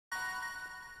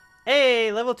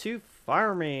Hey, level 2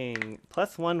 farming.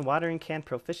 +1 watering can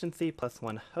proficiency,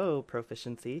 +1 hoe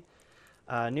proficiency.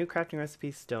 New crafting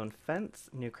recipe, stone fence.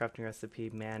 New crafting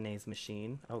recipe, mayonnaise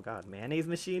machine. Oh god, mayonnaise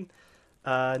machine?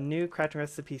 New crafting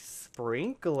recipe,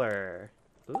 sprinkler.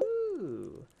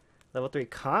 Ooh. Level 3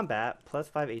 combat,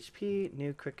 +5 HP.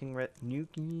 New cooking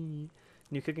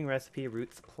recipe,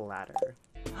 roots platter.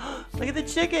 Look at the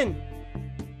chicken!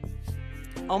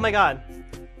 Oh my god.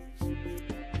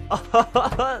 Oh,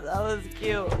 that was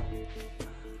cute.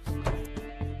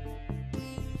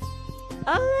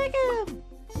 Oh, look at him!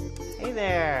 Hey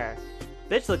there.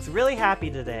 Bitch looks really happy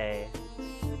today.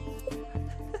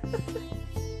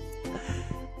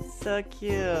 So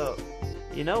cute.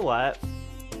 You know what?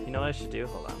 You know what I should do?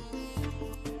 Hold on.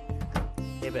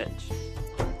 Hey, bitch.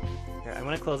 Here, I'm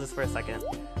gonna close this for a second.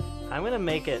 I'm gonna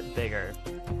make it bigger,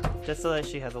 just so that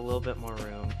she has a little bit more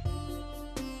room.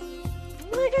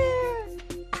 Look at her!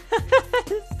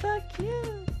 It's so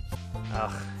cute!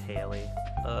 Ugh, Haley.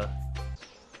 Ugh.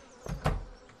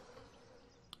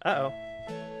 Uh-oh.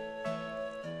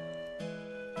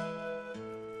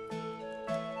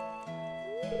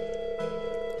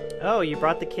 Oh, you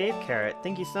brought the cave carrot.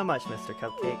 Thank you so much, Mr.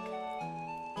 Cupcake.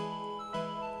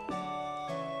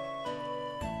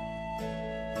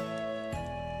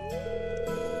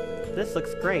 This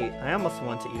looks great. I almost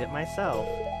want to eat it myself.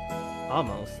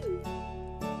 Almost.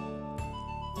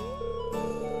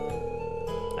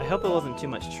 I hope it wasn't too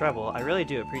much trouble. I really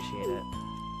do appreciate it.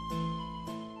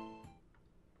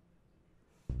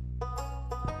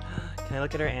 Can I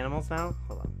look at her animals now?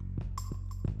 Hold on.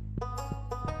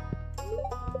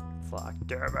 It's locked.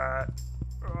 Damn it!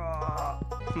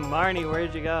 Marnie,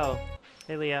 where'd you go?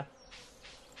 Hey, Leah.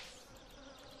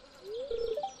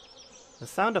 The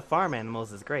sound of farm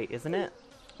animals is great, isn't it?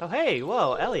 Oh hey,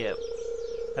 whoa, Elliot.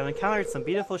 I've encountered some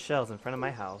beautiful shells in front of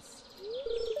my house.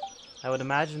 I would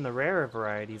imagine the rarer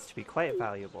varieties to be quite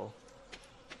valuable.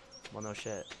 Well, no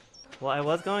shit. Well, I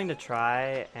was going to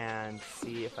try and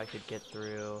see if I could get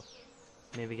through,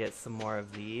 maybe get some more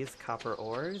of these copper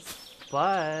ores,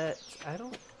 but I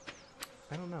don't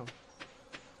know.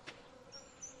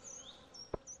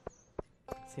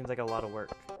 Seems like a lot of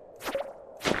work.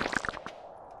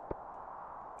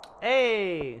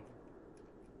 Hey!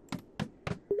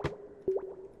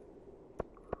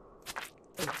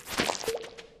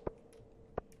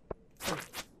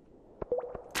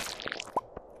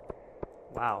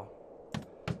 Wow.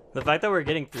 The fact that we're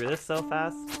getting through this so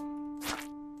fast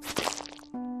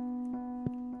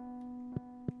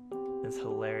is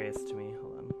hilarious to me.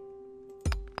 Hold on.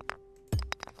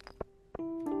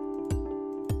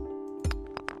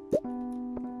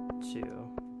 Two.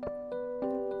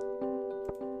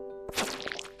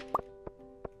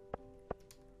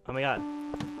 Oh my god.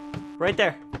 Right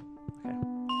there. Okay.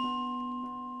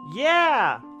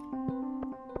 Yeah!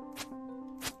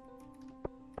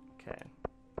 Okay.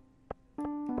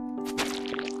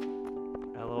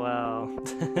 LOL.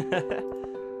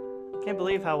 Can't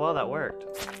believe how well that worked.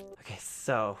 Okay,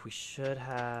 so we should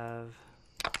have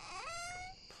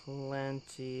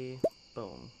plenty.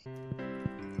 Boom.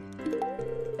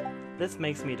 This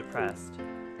makes me depressed.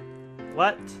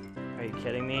 What? Are you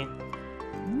kidding me?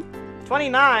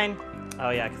 29? Oh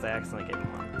yeah, because I accidentally gave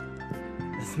him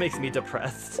one. This makes me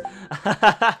depressed.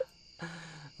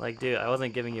 Like, dude, I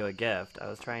wasn't giving you a gift. I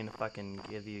was trying to fucking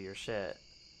give you your shit.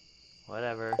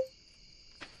 Whatever.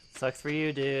 Sucks for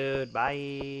you, dude.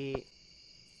 Bye.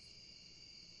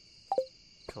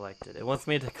 Collected. It wants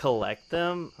me to collect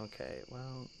them? Okay,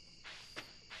 well.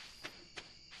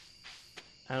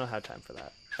 I don't have time for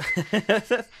that.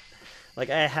 Like,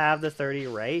 I have the 30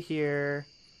 right here.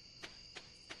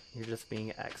 You're just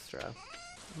being extra.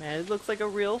 Man, it looks like a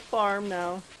real farm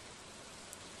now.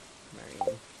 Marine.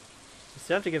 We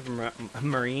still have to give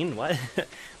Marine? What?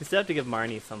 We still have to give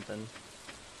Marnie something.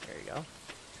 There you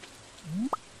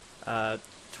go.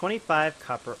 25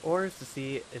 copper ores to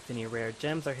see if any rare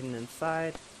gems are hidden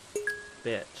inside.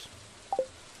 Bitch.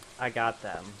 I got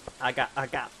them. I got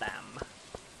them.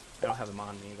 I don't have them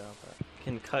on me though, but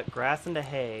can cut grass into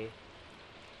hay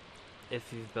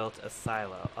if you've built a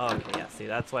silo. Oh, okay, yeah, see,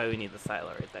 that's why we need the silo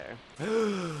right there.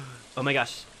 Oh my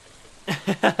gosh.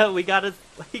 we got a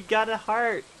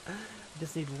heart. We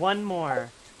just need one more.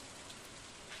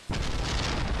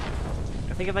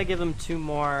 I think if I give him 2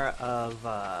 more of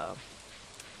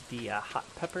the hot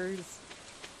peppers,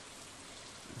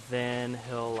 then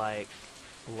he'll like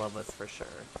love us for sure.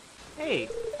 Hey,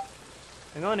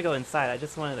 I'm going to go inside. I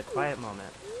just wanted a quiet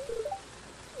moment.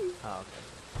 Oh, okay.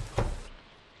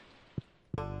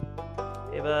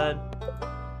 Hey, bud.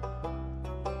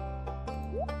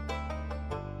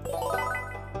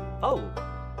 Oh.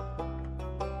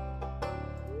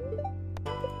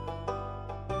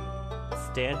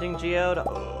 standing geode.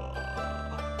 Oh.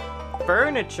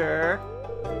 Furniture.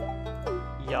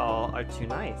 Y'all are too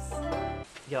nice.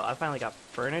 Yo, I finally got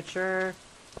furniture.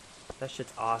 That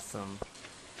shit's awesome.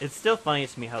 It's still funny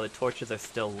to me how the torches are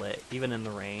still lit, even in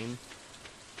the rain.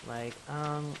 Like,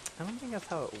 I don't think that's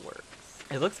how it works.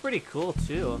 It looks pretty cool,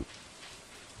 too.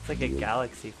 It's like a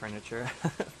galaxy furniture.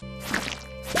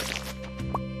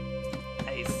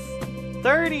 Nice.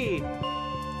 30!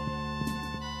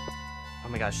 Oh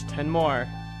my gosh, 10 more.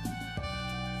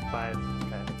 5,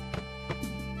 okay.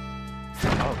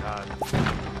 Oh god.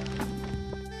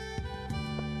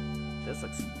 This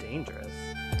looks dangerous.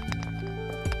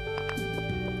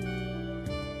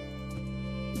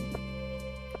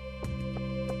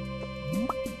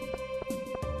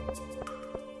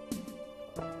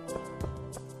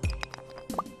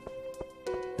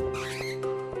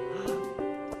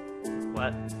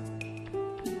 What?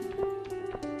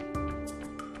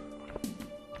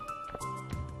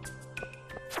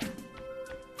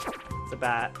 It's a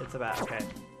bat. It's a bat. Okay.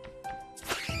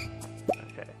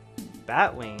 Okay.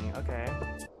 Batwing. Okay.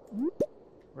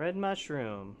 Red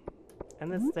mushroom.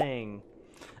 And this thing.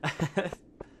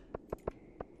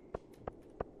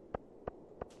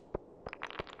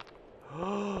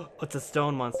 Oh, it's a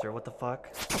stone monster. What the fuck?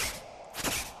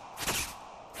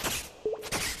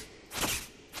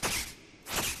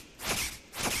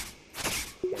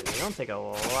 Okay, they don't take a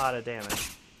lot of damage.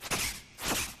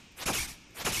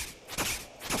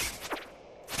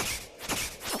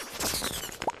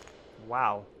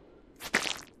 Wow.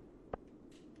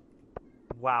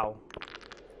 Wow.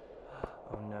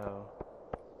 Oh no.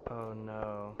 Oh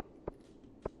no.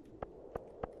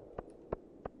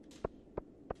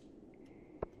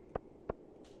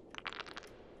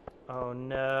 Oh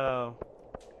no.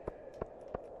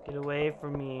 Get away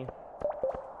from me.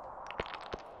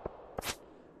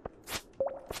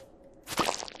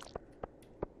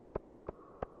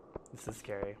 This is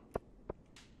scary.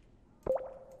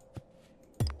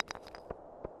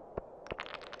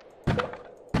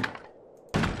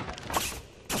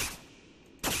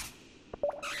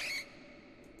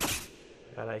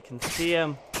 God, I can see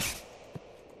him.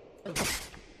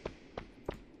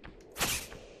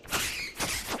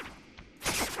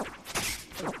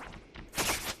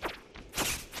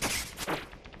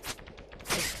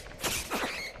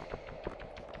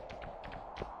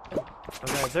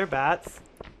 Okay, is there bats?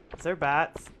 Is there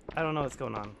bats? I don't know what's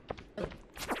going on.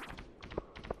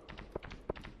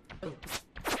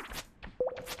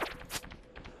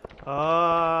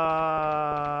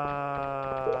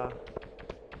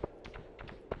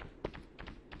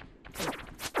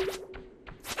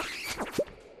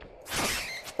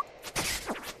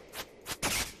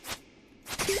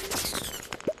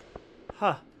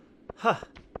 Huh. Huh.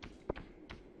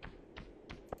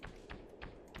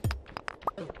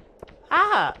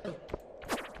 Ah!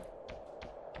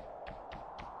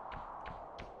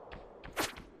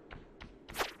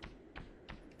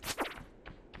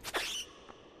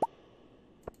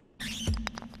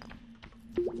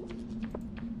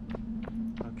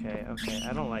 Okay, okay,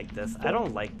 I don't like this. I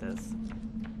don't like this.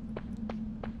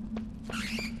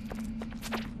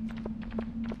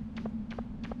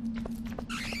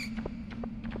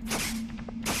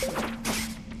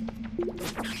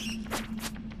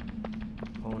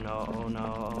 Oh no, oh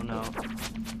no, oh no.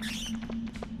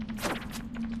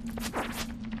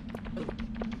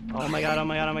 Oh my god, oh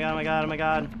my god, oh my god, oh my god, oh my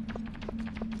god.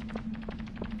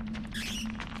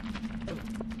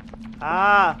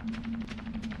 Ah!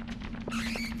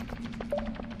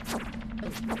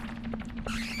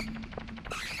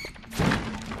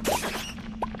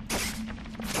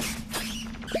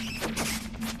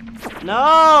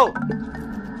 No!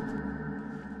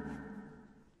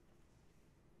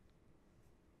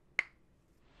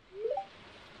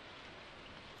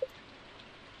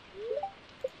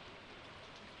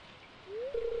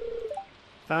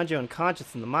 Found you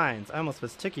unconscious in the mines. I almost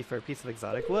mistook you for a piece of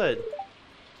exotic wood.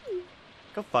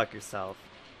 Go fuck yourself.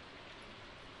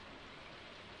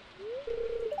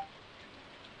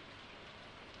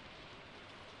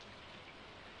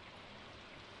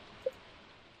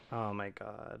 Oh my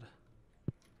god.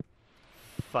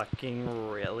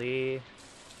 Fucking really?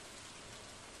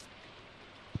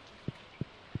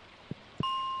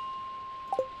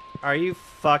 Are you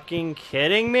fucking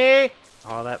kidding me?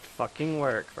 All that fucking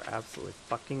work for absolutely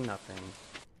fucking nothing.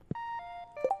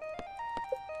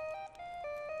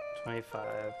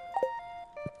 25.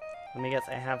 Let me guess,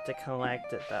 I have to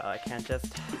collect it though. I can't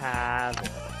just have it.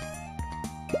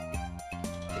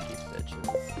 Sticky bitches.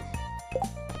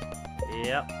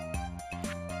 Yep.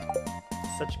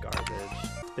 Such garbage.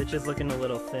 Bitch is looking a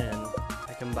little thin.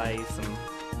 I can buy you some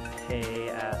okay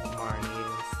at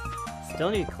Marnie's. Still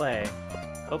need clay.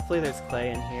 Hopefully there's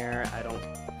clay in here. I'm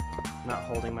not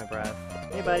holding my breath.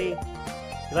 Hey buddy!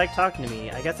 You like talking to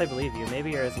me. I guess I believe you.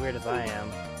 Maybe you're as weird as I am.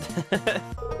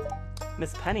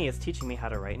 Miss Penny is teaching me how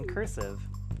to write in cursive.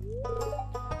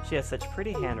 She has such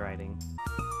pretty handwriting.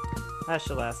 That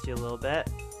should last you a little bit.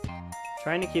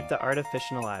 Trying to keep the art of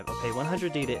fishing alive. Okay,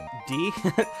 100G to D.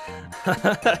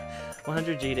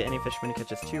 100G to any fisherman who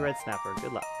catches 2 red snapper.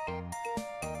 Good luck.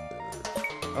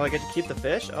 Oh, I get to keep the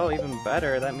fish? Oh, even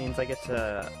better. That means I get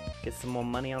to get some more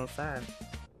money on the side.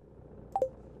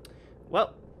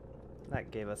 Well,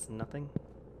 that gave us nothing.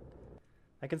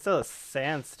 I can sell a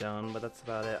sandstone, but that's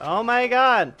about it. Oh my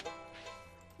god!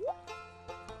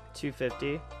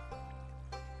 250.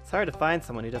 It's hard to find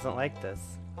someone who doesn't like this.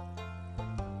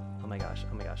 Oh my gosh,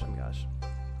 oh my gosh, oh my gosh.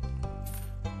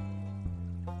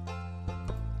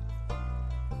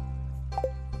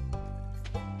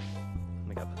 Oh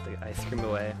my god, put the ice cream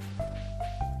away.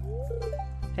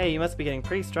 Hey, you must be getting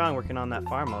pretty strong working on that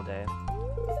farm all day.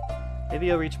 Maybe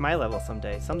you'll reach my level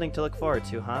someday. Something to look forward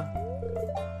to, huh?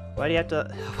 Why do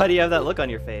you have that look on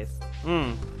your face?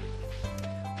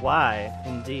 Why,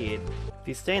 indeed. If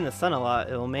you stay in the sun a lot,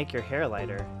 it will make your hair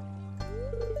lighter.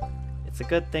 It's a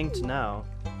good thing to know.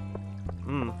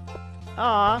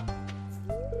 Aw!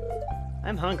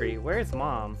 I'm hungry. Where's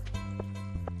Mom?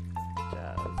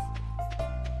 Jazz.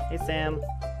 Hey Sam.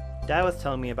 Dad was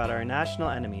telling me about our national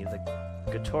enemy, the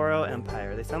Gotoro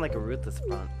Empire. They sound like a ruthless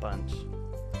bunch.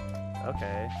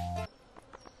 Okay.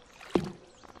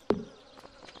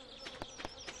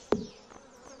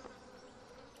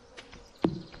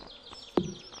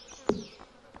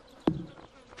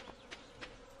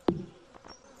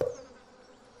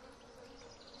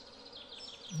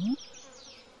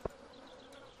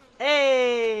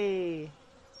 Hey!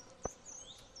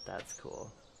 That's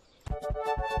cool.